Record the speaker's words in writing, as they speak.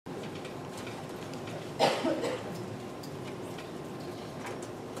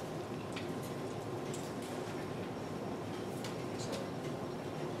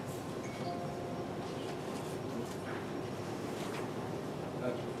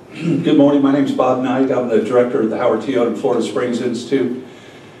Good morning, my name is Bob Knight. I'm the director of the Howard T. Odom Florida Springs Institute.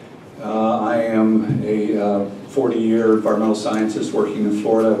 I am a 40-year environmental scientist working in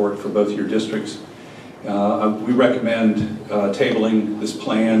Florida. I work for both your districts. We recommend tabling this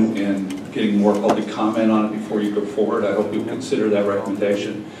plan and getting more public comment on it before you go forward. I hope you'll consider that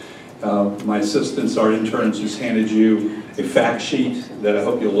recommendation. My assistants, our interns, just handed you a fact sheet that I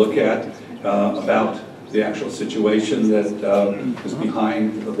hope you'll look at about the actual situation that is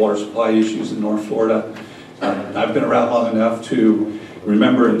behind the water supply issues in North Florida. I've been around long enough to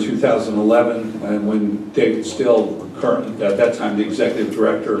remember in 2011 and when David Still, at that time the executive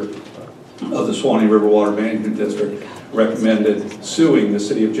director of the Swanee River Water Management District, recommended suing the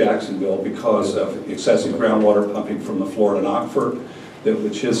city of Jacksonville because of excessive groundwater pumping from the Florida aquifer,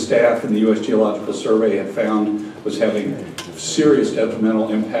 which his staff and the U.S. Geological Survey had found was having serious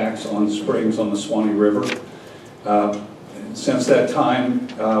detrimental impacts on springs on the Swanee River. Since that time,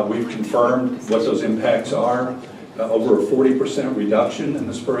 we've confirmed what those impacts are. Over a 40% reduction in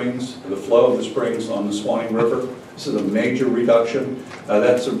the springs, the flow of the springs on the Swanee River. This is a major reduction.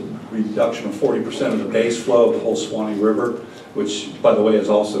 That's a reduction of 40% of the base flow of the whole Swanee River, which, by the way, is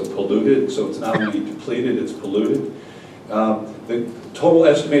also polluted. So it's not only depleted, it's polluted. The total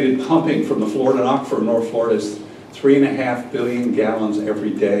estimated pumping from the Florida aquifer in North Florida is 3.5 billion gallons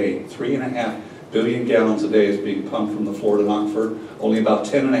every day. 3.5 billion gallons a day is being pumped from the Florida aquifer. Only about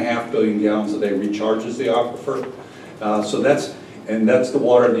 10.5 billion gallons a day recharges the aquifer. So that's the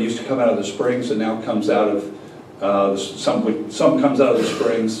water that used to come out of the springs and now comes out of, some comes out of the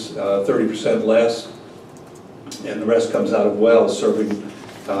springs, 30% less, and the rest comes out of wells serving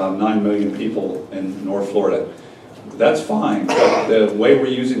 9 million people in North Florida. That's fine, but the way we're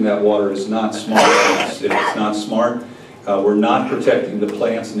using that water is not smart. It's not smart. We're not protecting the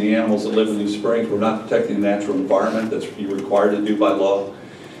plants and the animals that live in these springs. We're not protecting the natural environment that's required to do by law.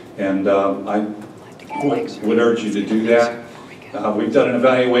 And I would urge you to do that. We've done an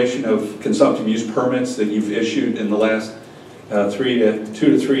evaluation of consumptive use permits that you've issued in the last 2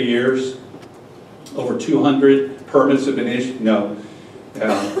 to 3 years. Over 200 permits have been issued.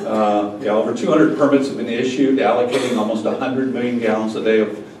 Over 200 permits have been issued, allocating almost 100 million gallons a day of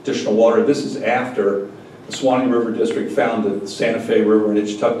additional water. This is after the Swanee River District found that the Santa Fe River and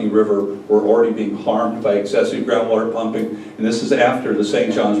Itchtuckney River were already being harmed by excessive groundwater pumping, and this is after the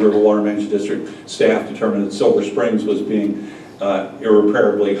St. Johns River Water Management District staff determined that Silver Springs was being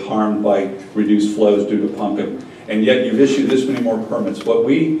irreparably harmed by reduced flows due to pumping. And yet you've issued this many more permits. What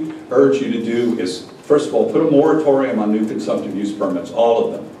we urge you to do is, first of all, put a moratorium on new consumptive use permits, all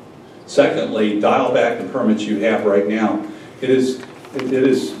of them. Secondly, dial back the permits you have right now. It is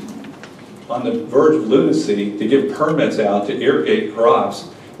on the verge of lunacy to give permits out to irrigate crops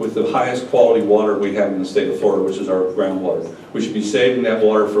with the highest quality water we have in the state of Florida, which is our groundwater. We should be saving that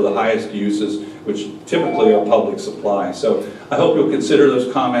water for the highest uses, which typically are public supply. So I hope you'll consider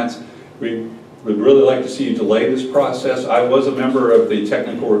those comments. We would really like to see you delay this process. I was a member of the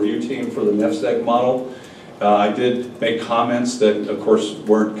technical review team for the NFRWSP model. I did make comments that, of course,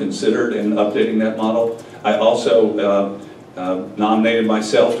 weren't considered in updating that model. I also nominated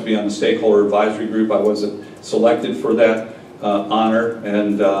myself to be on the stakeholder advisory group. I wasn't selected for that honor,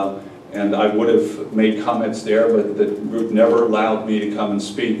 and I would have made comments there, but the group never allowed me to come and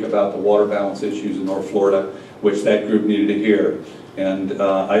speak about the water balance issues in North Florida, which that group needed to hear. And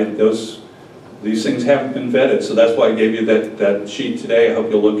these things haven't been vetted, so that's why I gave you that sheet today. I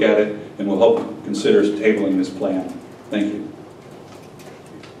hope you'll look at it, and we'll hope consider tabling this plan. Thank you.